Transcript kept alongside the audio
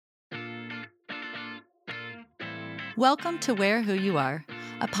Welcome to Wear Who You Are,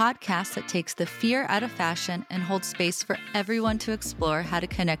 a podcast that takes the fear out of fashion and holds space for everyone to explore how to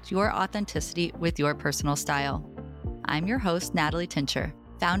connect your authenticity with your personal style. I'm your host, Natalie Tincher,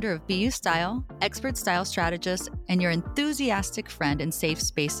 founder of BU Style, expert style strategist, and your enthusiastic friend and safe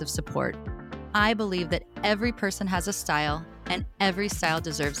space of support. I believe that every person has a style, and every style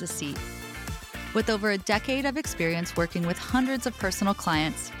deserves a seat. With over a decade of experience working with hundreds of personal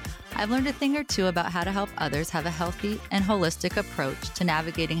clients, I've learned a thing or two about how to help others have a healthy and holistic approach to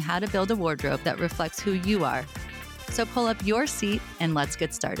navigating how to build a wardrobe that reflects who you are. So pull up your seat and let's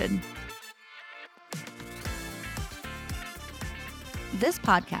get started. This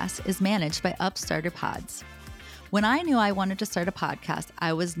podcast is managed by Upstarter Pods. When I knew I wanted to start a podcast,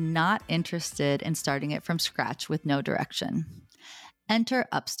 I was not interested in starting it from scratch with no direction. Enter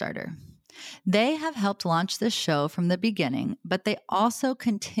Upstarter. They have helped launch this show from the beginning, but they also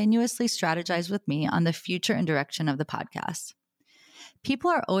continuously strategize with me on the future and direction of the podcast. People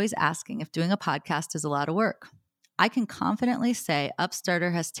are always asking if doing a podcast is a lot of work. I can confidently say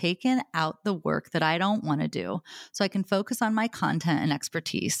Upstarter has taken out the work that I don't want to do, so I can focus on my content and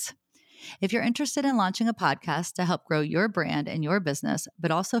expertise. If you're interested in launching a podcast to help grow your brand and your business, but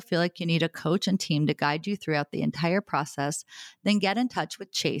also feel like you need a coach and team to guide you throughout the entire process, then get in touch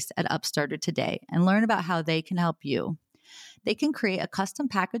with Chase at Upstarter today and learn about how they can help you. They can create a custom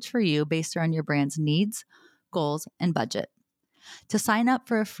package for you based on your brand's needs, goals, and budget. To sign up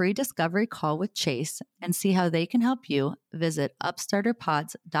for a free discovery call with Chase and see how they can help you, visit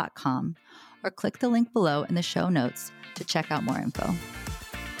upstarterpods.com or click the link below in the show notes to check out more info.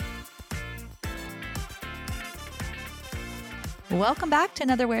 Welcome back to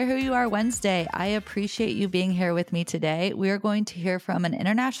another Wear Who You Are Wednesday. I appreciate you being here with me today. We are going to hear from an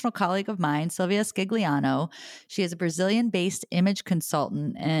international colleague of mine, Silvia Scigliano. She is a Brazilian-based image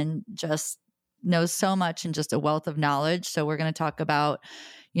consultant and just knows so much and just a wealth of knowledge. So we're going to talk about,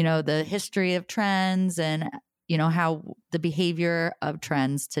 the history of trends and how the behavior of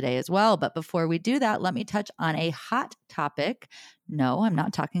trends today as well. But before we do that, let me touch on a hot topic. No, I'm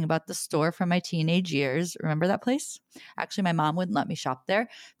not talking about the store from my teenage years. Remember that place? Actually, my mom wouldn't let me shop there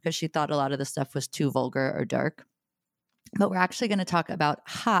because she thought a lot of the stuff was too vulgar or dark. But we're actually going to talk about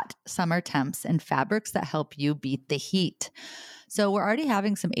hot summer temps and fabrics that help you beat the heat. So we're already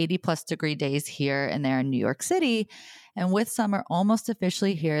having some 80 plus degree days here and there in New York City. And with summer almost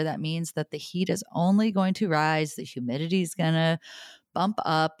officially here, that means that the heat is only going to rise. The humidity is going to bump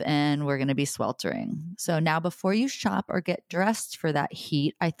up and we're going to be sweltering. So now before you shop or get dressed for that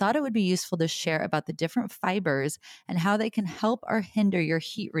heat, I thought it would be useful to share about the different fibers and how they can help or hinder your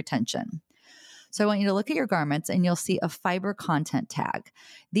heat retention. So I want you to look at your garments and you'll see a fiber content tag.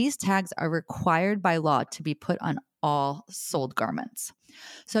 These tags are required by law to be put on all sold garments.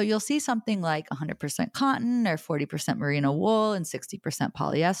 So you'll see something like 100% cotton or 40% merino wool and 60%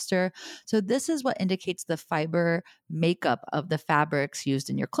 polyester. So this is what indicates the fiber makeup of the fabrics used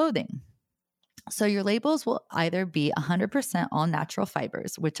in your clothing. So your labels will either be 100% all natural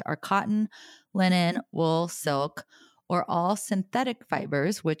fibers, which are cotton, linen, wool, silk, or all synthetic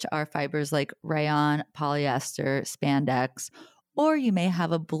fibers, which are fibers like rayon, polyester, spandex, or you may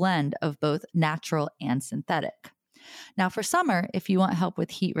have a blend of both natural and synthetic. Now for summer, if you want help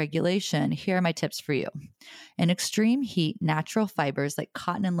with heat regulation, here are my tips for you. In extreme heat, natural fibers like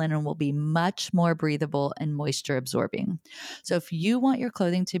cotton and linen will be much more breathable and moisture absorbing. So if you want your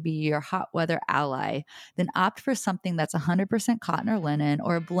clothing to be your hot weather ally, then opt for something that's 100% cotton or linen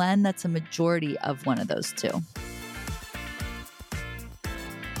or a blend that's a majority of one of those two.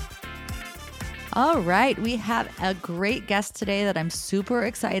 All right, we have a great guest today that I'm super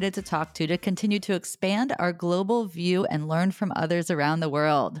excited to talk to continue to expand our global view and learn from others around the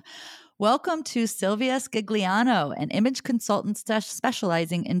world. Welcome to Silvia Scigliano, an image consultant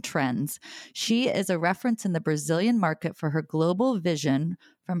specializing in trends. She is a reference in the Brazilian market for her global vision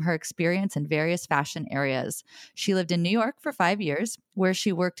from her experience in various fashion areas. She lived in New York for 5 years, where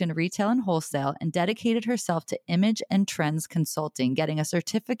she worked in retail and wholesale and dedicated herself to image and trends consulting, getting a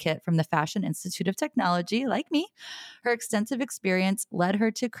certificate from the Fashion Institute of Technology, like me. Her extensive experience led her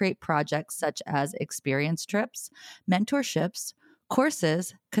to create projects such as experience trips, mentorships,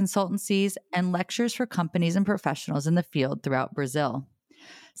 courses, consultancies, and lectures for companies and professionals in the field throughout Brazil.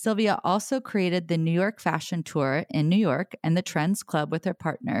 Silvia also created the New York Fashion Tour in New York and the Trends Club with her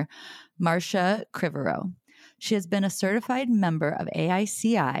partner, Marcia Crivero. She has been a certified member of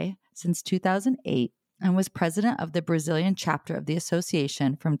AICI since 2008 and was president of the Brazilian chapter of the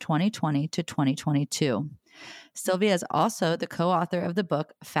association from 2020 to 2022. Silvia is also the co-author of the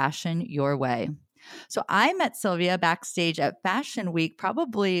book, Fashion Your Way. So I met Silvia backstage at Fashion Week,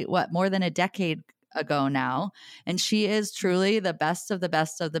 probably more than a decade ago now. And she is truly the best of the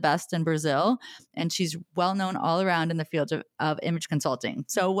best of the best in Brazil. And she's well known all around in the field of image consulting.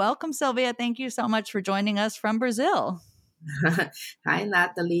 So, welcome, Silvia. Thank you so much for joining us from Brazil. Hi,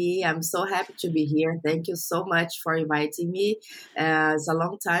 Natalie. I'm so happy to be here. Thank you so much for inviting me. It's a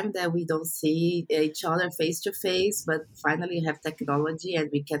long time that we don't see each other face to face, but finally have technology and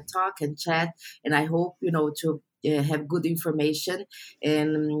we can talk and chat. And I hope, to have good information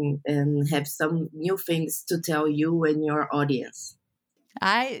and have some new things to tell you and your audience.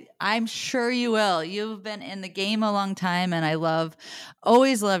 I'm sure you will. You've been in the game a long time, and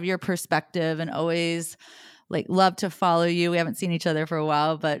always love your perspective, and always love to follow you. We haven't seen each other for a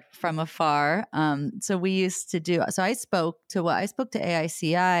while, but from afar. So we used to do. So I spoke to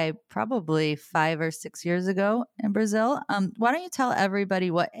AICI probably 5 or 6 years ago in Brazil. Why don't you tell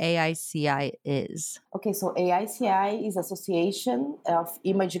everybody what AICI is? Okay, so AICI is Association of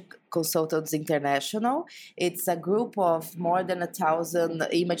Image Consultants International. It's a group of more than 1,000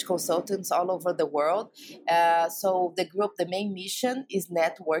 image consultants all over the world. So the main mission is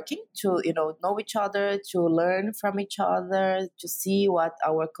networking to know each other, to learn from each other, to see what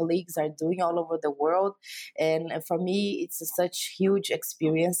our colleagues are doing all over the world. And for me, it's such huge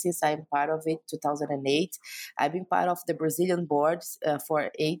experience since I'm part of it. 2008, I've been part of the Brazilian board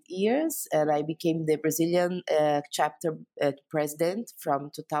for 8 years, and I became the Brazilian chapter president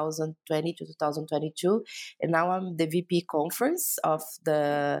from 2020 to 2022. And now I'm the VP conference of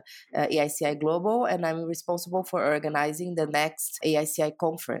the AICI Global, and I'm responsible for organizing the next AICI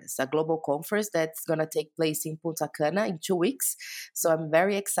conference, a global conference that's going to take place in Punta Cana in 2 weeks. So I'm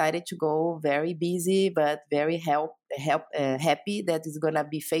very excited to go, very busy, but very happy that it's going to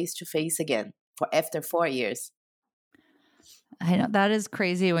be face to face again after 4 years. I know that is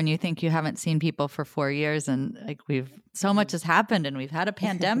crazy when you think you haven't seen people for 4 years, and so much has happened, and we've had a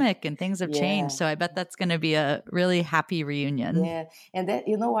pandemic and things have changed. So I bet that's going to be a really happy reunion. Yeah. And that,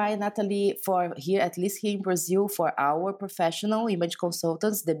 why, Natalie, for here, at least here in Brazil, for our professional image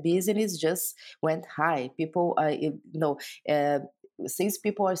consultants, the business just went high. People, since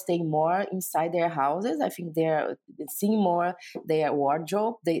people are staying more inside their houses, I think they're seeing more their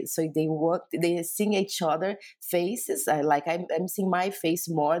wardrobe. They're seeing each other faces. I'm seeing my face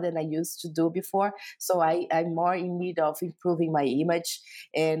more than I used to do before. So I'm more in need of improving my image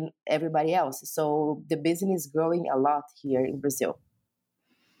and everybody else. So the business is growing a lot here in Brazil.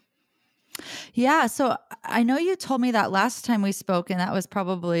 Yeah. So I know you told me that last time we spoke, and that was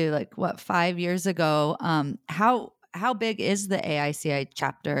probably 5 years ago. How big is the AICI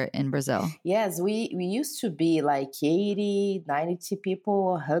chapter in Brazil? Yes, we used to be like 80, 90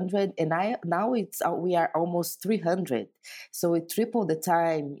 people, 100, and now we are almost 300. So it tripled the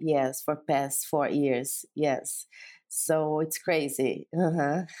time, yes, for past 4 years. Yes. So it's crazy.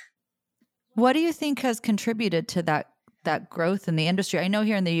 Uh-huh. What do you think has contributed to that growth in the industry? I know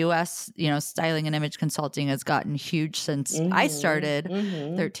here in the US, styling and image consulting has gotten huge since I started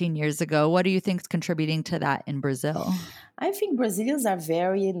 13 years ago. What do you think is contributing to that in Brazil? I think Brazilians are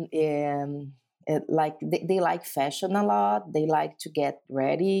very they like fashion a lot. They like to get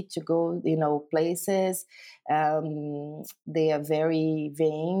ready to go, places. They are very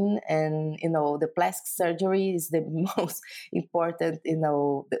vain, and the plastic surgery is the most important.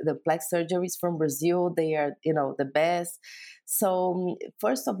 The plastic surgeries from Brazil, they are the best. So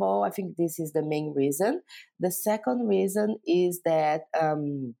first of all, I think this is the main reason. The second reason is that.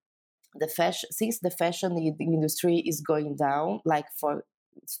 Since the fashion industry is going down, like for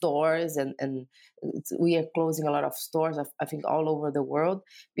stores and we are closing a lot of stores, I think all over the world,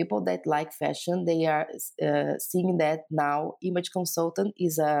 people that like fashion, they are seeing that now image consultant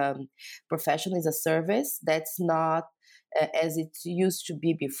is a profession, is a service that's not as it used to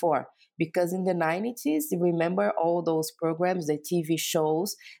be before. Because in the 90s, remember all those programs, the TV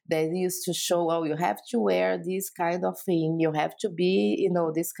shows that used to show, oh, you have to wear this kind of thing, you have to be,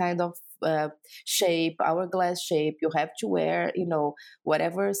 this kind of shape, hourglass shape, you have to wear,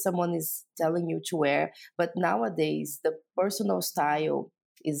 whatever someone is telling you to wear. But nowadays, the personal style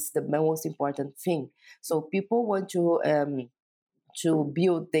is the most important thing. So people want to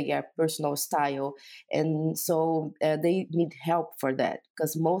build their personal style, and so they need help for that,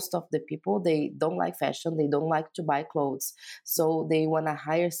 because most of the people, they don't like fashion, they don't like to buy clothes, so they want to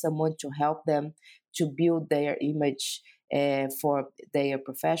hire someone to help them to build their image for their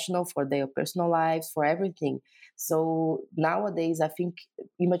professional, for their personal lives, for everything. So nowadays I think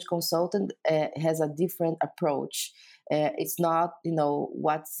image consultant has a different approach. It's not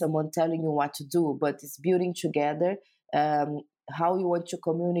what someone telling you what to do, but it's building together how you want to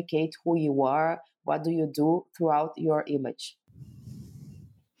communicate who you are, what do you do throughout your image.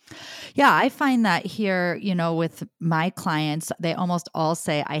 Yeah, I find that here, with my clients, they almost all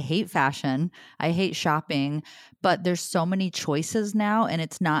say, I hate fashion, I hate shopping, but there's so many choices now. And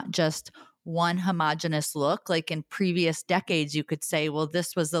it's not just one homogenous look. Like in previous decades, you could say, well,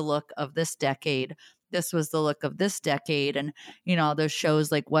 this was the look of this decade. This was the look of this decade. And, those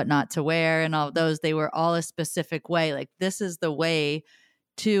shows like What Not to Wear and all those, they were all a specific way. Like, this is the way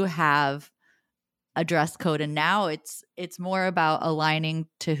to have a dress code, and now it's more about aligning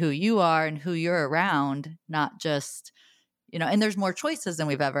to who you are and who you're around, not just, and there's more choices than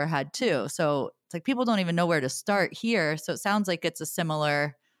we've ever had too. So it's like people don't even know where to start here. So it sounds like it's a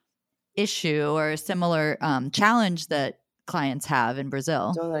similar issue or a similar challenge that clients have in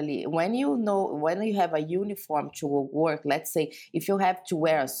Brazil. Totally. When you have a uniform to go work, let's say if you have to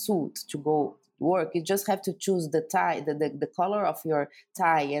wear a suit to go work, you just have to choose the tie, the color of your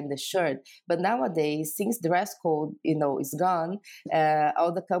tie and the shirt. But nowadays, since dress code, is gone,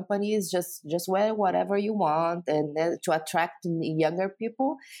 all the companies just wear whatever you want, and then to attract younger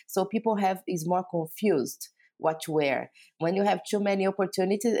people. So people is more confused what to wear. When you have too many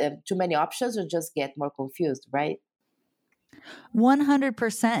opportunities, too many options, you just get more confused, right?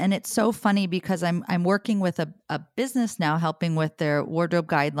 100%. And it's so funny because I'm working with a business now, helping with their wardrobe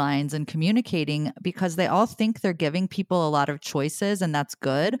guidelines and communicating, because they all think they're giving people a lot of choices, and that's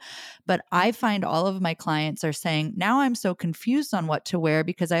good. But I find all of my clients are saying, now I'm so confused on what to wear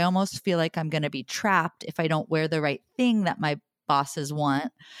because I almost feel like I'm going to be trapped if I don't wear the right thing that my bosses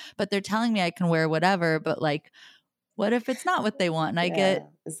want. But they're telling me I can wear whatever, but like, what if it's not what they want, and I Yeah, get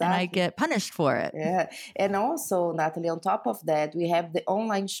exactly. punished for it? Yeah. And also, Natalie, on top of that, we have the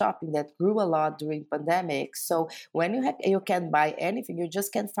online shopping that grew a lot during pandemic. So when you can buy anything, you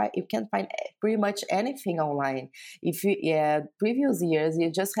can find pretty much anything online. If you yeah, previous years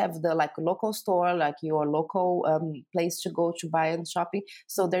you just have the like local store, like your local place to go to buy and shopping.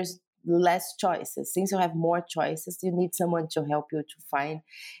 So there's less choices. Since you have more choices, you need someone to help you to find,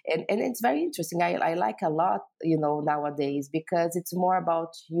 and it's very interesting. I like a lot, nowadays, because it's more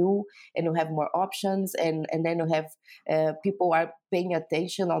about you, and you have more options, and then you have people are paying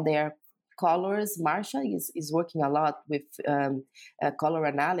attention on their colors. Marsha is working a lot with color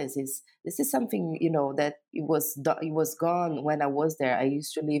analysis. This is something, that it was gone when I was there. I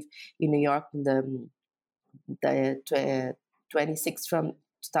used to live in New York in the 26 from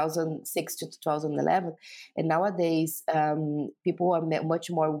 2006 to 2011, and nowadays people are much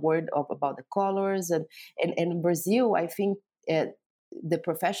more worried about the colors, and in Brazil, I think the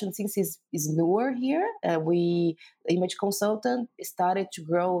profession, since is newer here, we image consultant started to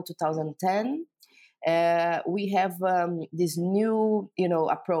grow 2010. We have this new,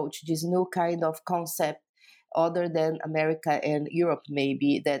 approach, this new kind of concept, other than America and Europe,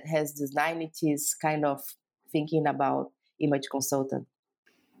 maybe, that has this 90s kind of thinking about image consultant.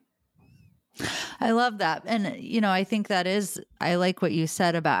 I love that. And, I think I like what you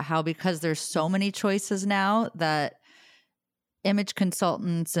said about how, because there's so many choices now, that image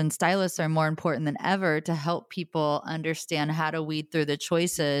consultants and stylists are more important than ever to help people understand how to weed through the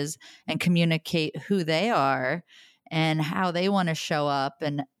choices and communicate who they are and how they want to show up.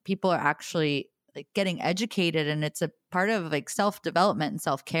 And people are actually like getting educated, and it's a part of like self-development and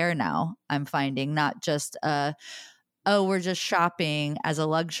self-care now, I'm finding, not just oh, we're just shopping as a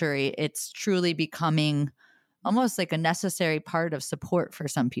luxury. It's truly becoming almost like a necessary part of support for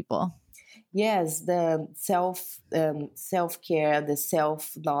some people. Yes, the self care, the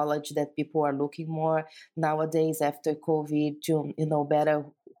self knowledge that people are looking more nowadays after COVID, to better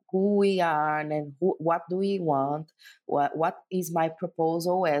who we are, and what do we want, what is my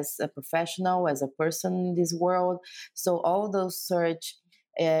proposal as a professional, as a person in this world. So all those search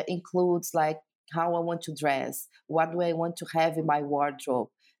includes like how I want to dress, what do I want to have in my wardrobe.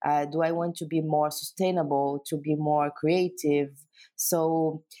 Do I want to be more sustainable, to be more creative?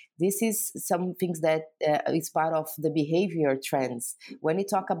 So this is some things that is part of the behavior trends. When you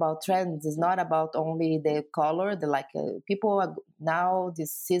talk about trends, it's not about only the color. People are, now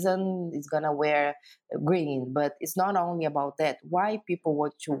this season is gonna wear green, but it's not only about that. Why people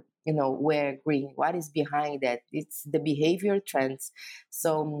want to wear green? What is behind that? It's the behavior trends.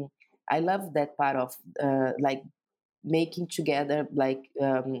 So I love that part of like making together, like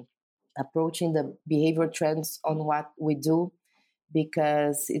approaching the behavior trends on what we do,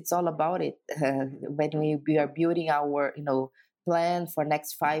 because it's all about it. When we are building our plan for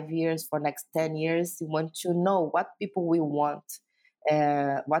next 5 years, for next 10 years, we want to know what people will want,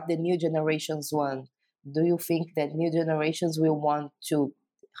 what the new generations want. Do you think that new generations will want to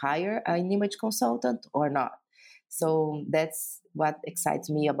hire an image consultant or not? So that's what excites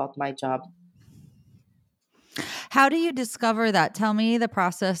me about my job. How do you discover that? Tell me the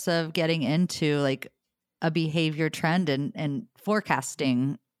process of getting into like a behavior trend and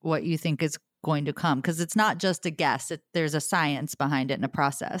forecasting what you think is going to come, because it's not just a guess. There's a science behind it and a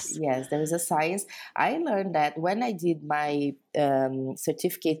process. Yes, there is a science. I learned that when I did my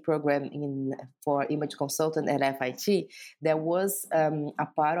certificate program in for image consultant at FIT, there was a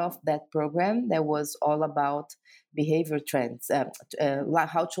part of that program that was all about behavior trends, like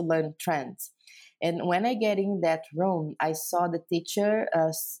how to learn trends. And when I get in that room, I saw the teacher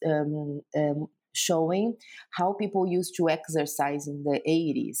showing how people used to exercise in the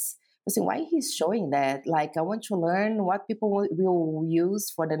 80s. I said, why he's showing that? Like, I want to learn what people will use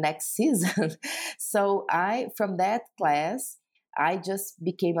for the next season. So from that class, I just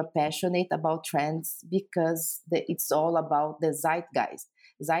became a passionate about trends because it's all about the zeitgeist.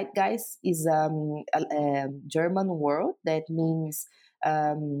 Zeitgeist is a German word that means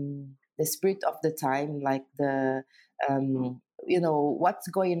the spirit of the time, like what's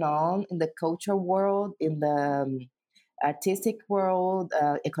going on in the culture world, in the artistic world,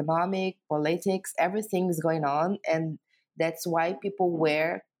 economic, politics, everything is going on. And that's why people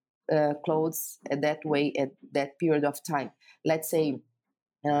wear clothes that way at that period of time. Let's say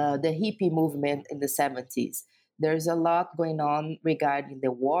the hippie movement in the 70s. There's a lot going on regarding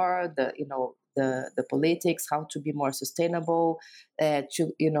the war, the politics, how to be more sustainable.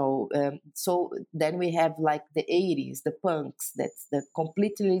 So then we have like the 80s, the punks. That's the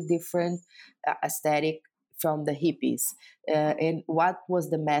completely different aesthetic from the hippies. And what was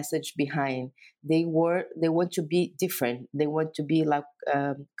the message behind? They want to be different. They want to be like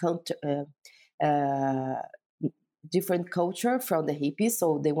counter. Uh, Different culture from the hippies,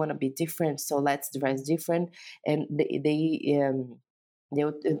 so they want to be different, so let's dress different. And they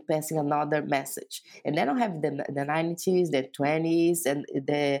were passing another message. And then I have the 90s, the 20s, and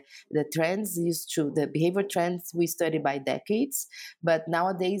the trends used to, the behavior trends we study by decades, but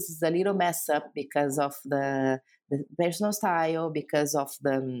nowadays it's a little mess up because of the personal style, because of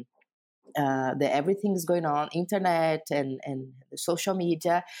the everything is going on internet and social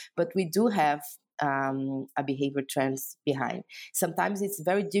media. But we do have a behavior trends behind. Sometimes it's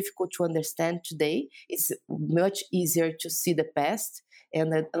very difficult to understand today. It's much easier to see the past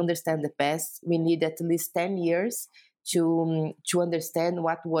and understand the past. We need at least 10 years to understand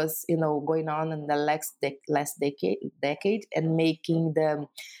what was going on in the last decade, and making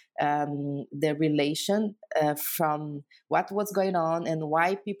the relation from what was going on and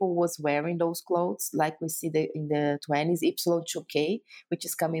why people was wearing those clothes, like we see in the 20s, Y2K, which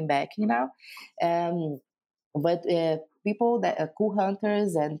is coming back now. But people that are cool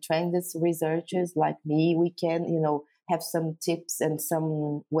hunters and trends researchers like me, we can have some tips and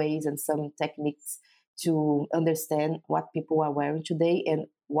some ways and some techniques to understand what people are wearing today and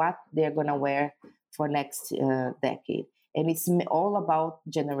what they're going to wear for next decade. And it's all about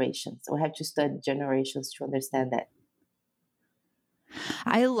generations. So we have to study generations to understand that.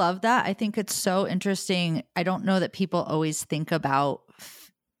 I love that. I think it's so interesting. I don't know that people always think about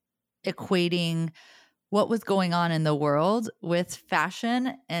equating what was going on in the world with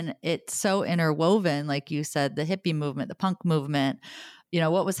fashion. And it's so interwoven, like you said, the hippie movement, the punk movement,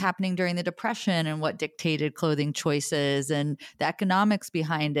 what was happening during the Depression and what dictated clothing choices and the economics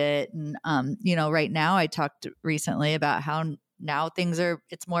behind it. And, right now I talked recently about how now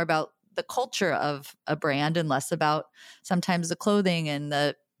it's more about the culture of a brand and less about sometimes the clothing and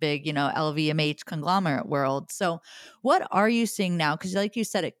the big, LVMH conglomerate world. So what are you seeing now? Because like you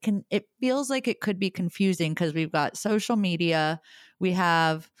said, it feels like it could be confusing because we've got social media, we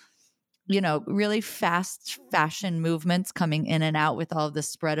have, really fast fashion movements coming in and out with all of the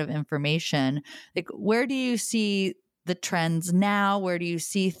spread of information. Like, where do you see the trends now? Where do you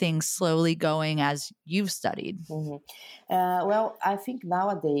see things slowly going as you've studied? Mm-hmm. Well, I think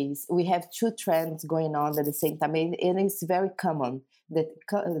nowadays we have two trends going on at the same time, and it's very common,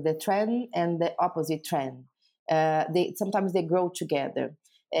 the trend and the opposite trend. They sometimes they grow together.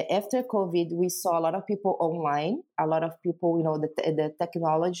 After COVID, we saw a lot of people online. A lot of people, the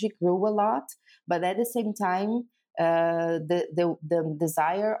technology grew a lot, but at the same time, the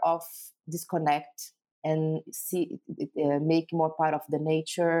desire of disconnect and see make more part of the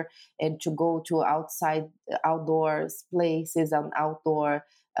nature, and to go to outdoors places and outdoor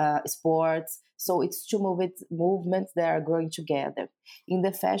sports. So it's two movements that are growing together. In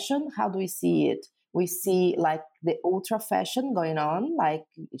the fashion, how do we see it? We see like the ultra fashion going on, like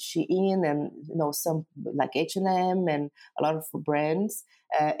Shein and some like H&M and a lot of brands,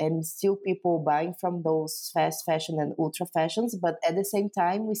 and still people buying from those fast fashion and ultra fashions. But at the same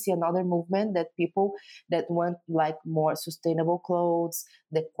time, we see another movement that people that want like more sustainable clothes,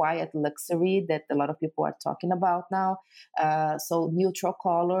 the quiet luxury that a lot of people are talking about now. So neutral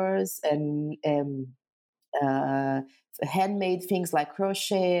colors and uh, handmade things like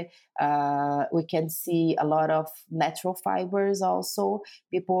crochet. We can see a lot of natural fibers also.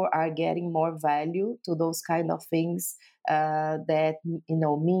 People are getting more value to those kind of things that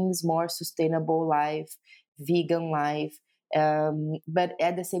means more sustainable life, vegan life. But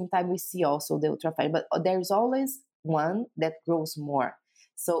at the same time, we see also the ultra fine. But there's always one that grows more.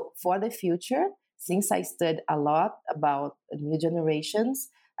 So for the future, since I studied a lot about new generations,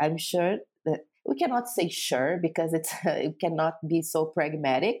 I'm sure that we cannot say sure because it cannot be so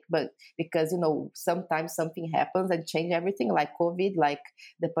pragmatic, but because sometimes something happens and change everything, like COVID, like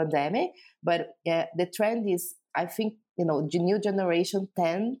the pandemic. But the trend is, I think, the new generation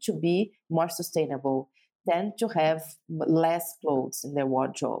tend to be more sustainable, tend to have less clothes in their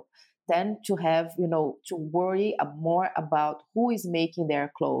wardrobe, tend to have to worry more about who is making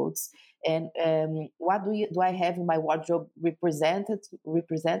their clothes, and what do I have in my wardrobe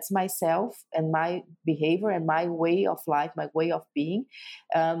represents myself and my behavior and my way of life, my way of being.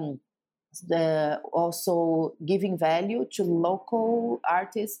 Also giving value to local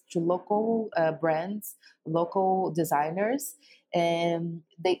artists, to local brands, local designers, and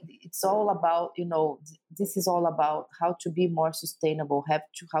it's all about this is all about how to be more sustainable,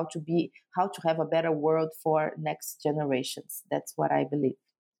 how to have a better world for next generations. That's what I believe.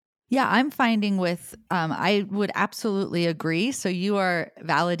 Yeah, I'm finding with, I would absolutely agree. So you are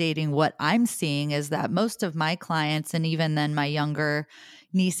validating what I'm seeing is that most of my clients, and even then my younger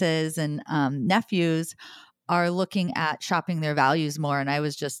nieces and nephews, are looking at shopping their values more. And I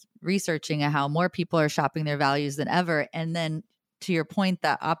was just researching how more people are shopping their values than ever. And then to your point,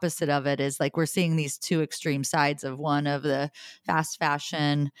 the opposite of it is like we're seeing these two extreme sides of one of the fast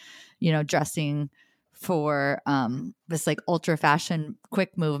fashion, dressing for this like ultra fashion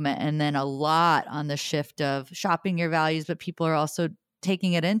quick movement, and then a lot on the shift of shopping your values, but people are also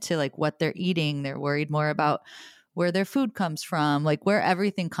taking it into like what they're eating. They're worried more about where their food comes from, like where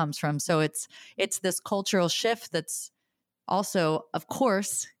everything comes from. So it's this cultural shift that's also, of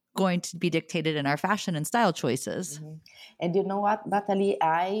course, going to be dictated in our fashion and style choices. Mhm. And you know what, Natalie?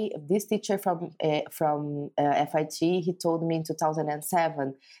 This teacher from FIT, he told me in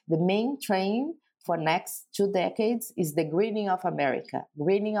 2007, the main trend for next 2 decades is the greening of America.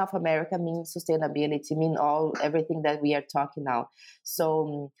 Greening of America means sustainability, mean everything that we are talking now.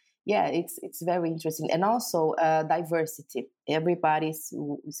 So yeah, it's very interesting, and also diversity. Everybody's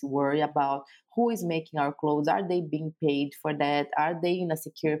worried about who is making our clothes. Are they being paid for that? Are they in a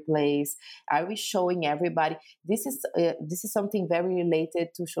secure place? Are we showing everybody? This is something very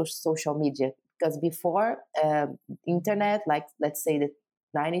related to social media, because before internet, like let's say the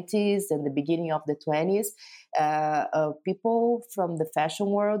 90s and the beginning of the 20s, people from the fashion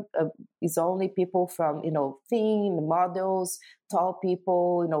world is only people from thin models, tall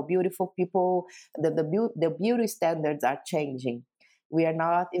people, beautiful people. The beauty standards are changing. We are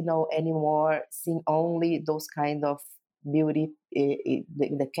not anymore seeing only those kind of beauty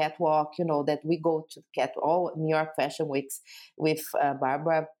the catwalk, that we go to all New York Fashion Weeks with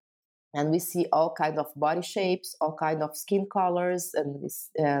Barbara, and we see all kind of body shapes, all kind of skin colors,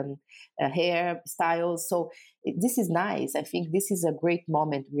 and hair styles. So this is nice. I think this is a great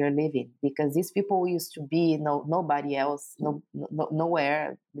moment we are living, because these people used to be nobody else,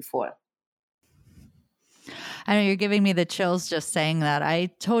 nowhere before. I know you're giving me the chills just saying that.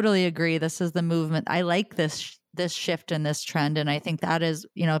 I totally agree. This is the movement. I like this shift and this trend, and I think that is,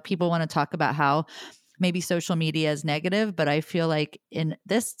 people want to talk about how maybe social media is negative, but I feel like in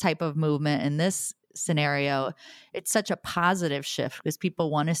this type of movement, in this scenario, it's such a positive shift because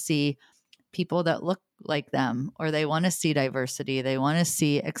people want to see people that look like them, or they want to see diversity, they want to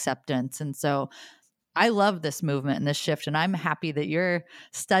see acceptance. And so I love this movement and this shift, and I'm happy that your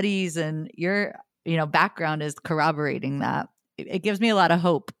studies and your background is corroborating that. It gives me a lot of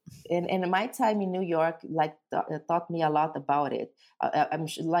hope. And my time in New York, like, taught me a lot about it. I'm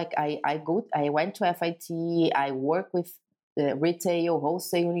sure, like, I went to FIT. I work with retail,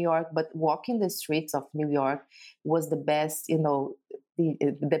 wholesale in New York, but walking the streets of New York was the best,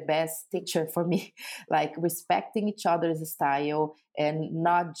 the best teacher for me. Like, respecting each other's style and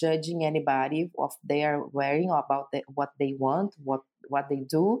not judging anybody of they are wearing, or about what they want, what they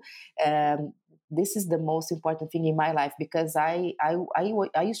do. this is the most important thing in my life, because I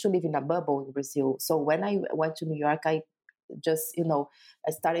used to live in a bubble in Brazil. So when I went to New York, I just,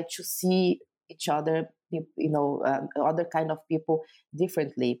 I started to see each other, other kind of people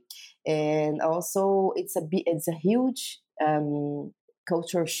differently. And also it's a huge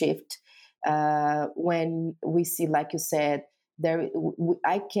culture shift when we see, like you said,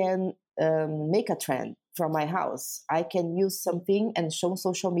 I can make a trend from my house. I can use something and show on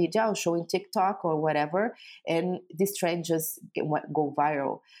social media or show in TikTok or whatever, and this trend just go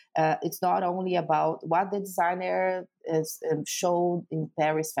viral. It's not only about what the designer is showed in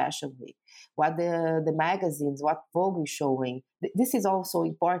Paris Fashion Week, what the magazines, what Vogue is showing. This is also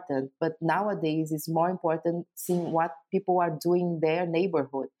important, but nowadays it's more important seeing what people are doing in their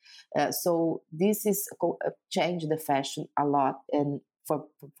neighborhood. So this is changed the fashion a lot, and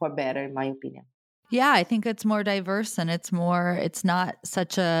for better, in my opinion. Yeah, I think it's more diverse and it's not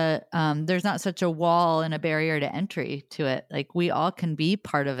such a, there's not such a wall and a barrier to entry to it. Like we all can be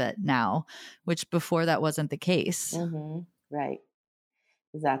part of it now, which before that wasn't the case. Right.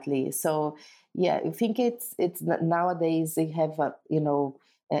 Exactly. So yeah, I think it's nowadays they have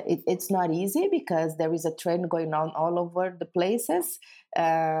it's not easy because there is a trend going on all over the places,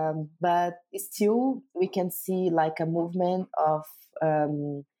 but still we can see like a movement of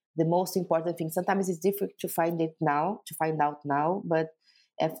the most important thing. Sometimes it's difficult to find out now, but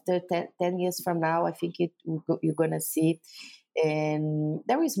after 10 years from now, I think you're gonna see. And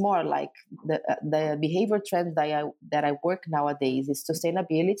there is more, like the behavior trend that I work nowadays is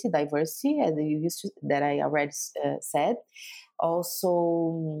sustainability, diversity, as that I already said.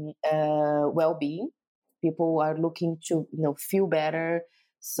 Also, well-being. People are looking to feel better.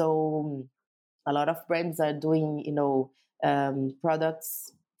 So a lot of brands are doing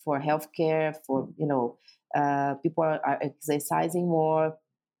products for healthcare, for people are exercising more,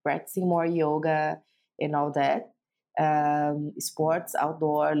 practicing more yoga and all that, sports,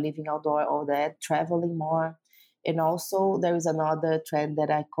 outdoor, living outdoor, all that, traveling more. And also there is another trend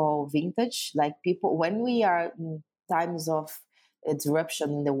that I call vintage. Like people, when we are in times of disruption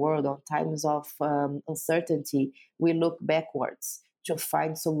in the world, or times of uncertainty, we look backwards to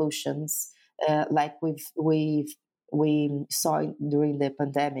find solutions, like we saw during the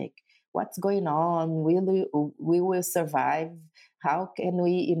pandemic. What's going on? We will survive? How can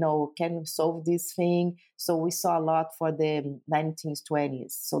we, can we solve this thing? So we saw a lot for the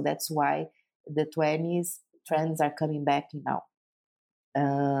 1920s. So that's why the 20s trends are coming back now.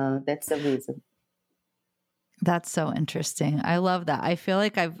 That's the reason. That's so interesting. I love that. I feel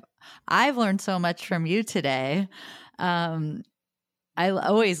like I've learned so much from you today. I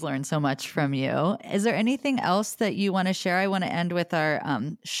always learn so much from you. Is there anything else that you want to share? I want to end with our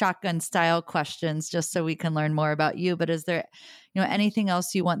shotgun style questions just so we can learn more about you. But is there, anything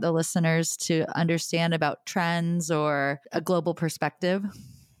else you want the listeners to understand about trends or a global perspective?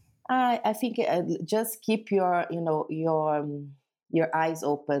 I think just keep your eyes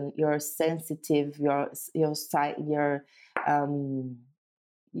open, your sensitive, your side, um,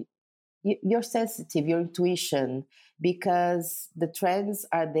 you're sensitive, your intuition, because the trends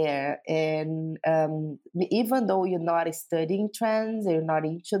are there. And even though you're not studying trends, you're not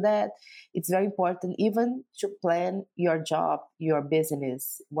into that, it's very important even to plan your job, your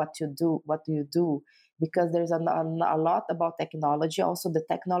business, what do you do, because there's a lot about technology. Also, the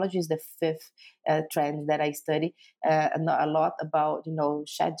technology is the fifth trend that I study, and a lot about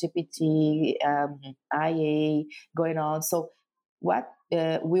chat gpt, ia going on. So what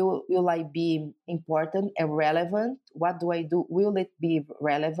will I be important and relevant? What do I do? Will it be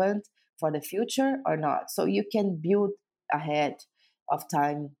relevant for the future or not? So you can build ahead of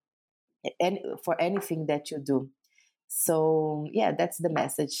time and for anything that you do. So yeah, that's the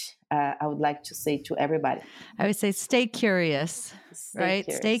message I would like to say to everybody. I would say stay curious, Stay right?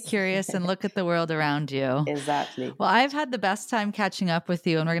 Stay curious. curious and look at the world around you. Exactly. Well, I've had the best time catching up with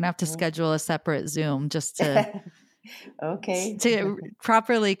you, and we're going to have to schedule a separate Zoom just Okay. to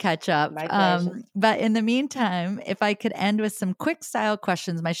properly catch up. My pleasure. But in the meantime, if I could end with some quick style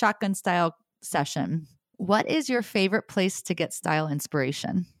questions, my shotgun style session. What is your favorite place to get style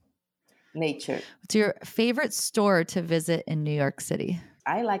inspiration? Nature. What's your favorite store to visit in New York City?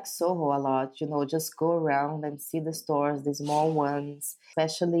 I like Soho a lot, just go around and see the stores, the small ones,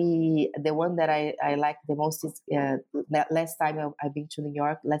 especially the one that I like the most is last time I've been to New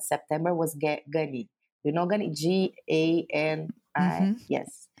York, last September, was Gani. You know Gani? Gani?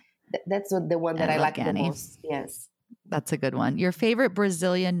 Yes. That's the one I that I love like the Gani. most. Yes. That's a good one. Your favorite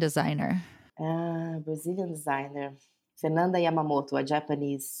Brazilian designer? Brazilian designer. Fernanda Yamamoto, a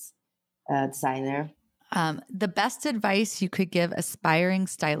Japanese designer. The best advice you could give aspiring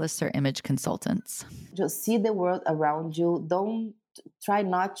stylists or image consultants? Just see the world around you. Don't try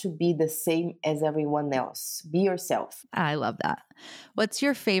not to be the same as everyone else. Be yourself. I love that. What's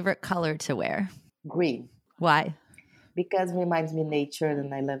your favorite color to wear? Green, Why? because it reminds me nature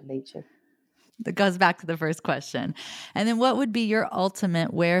and I love nature. That goes back to the first question. And then what would be your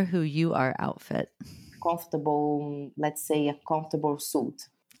ultimate wear who you are outfit? Comfortable, let's say a comfortable suit.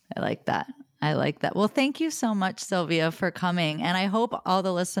 I like that. I like that. Well, thank you so much, Silvia, for coming. And I hope all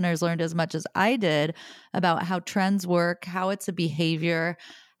the listeners learned as much as I did about how trends work, how it's a behavior,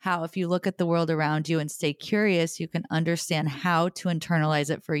 how if you look at the world around you and stay curious, you can understand how to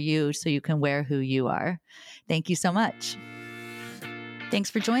internalize it for you so you can wear who you are. Thank you so much. Thanks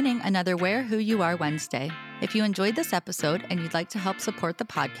for joining another Wear Who You Are Wednesday. If you enjoyed this episode and you'd like to help support the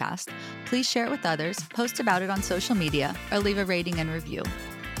podcast, please share it with others, post about it on social media, or leave a rating and review.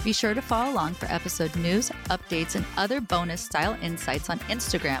 Be sure to follow along for episode news, updates, and other bonus style insights on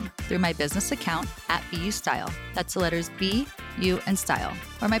Instagram through my business account at BUStyle. That's the letters B, U, and style.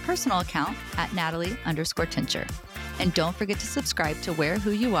 Or my personal account at Natalie_Tincher. And don't forget to subscribe to Wear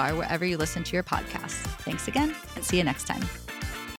Who You Are wherever you listen to your podcasts. Thanks again, and see you next time.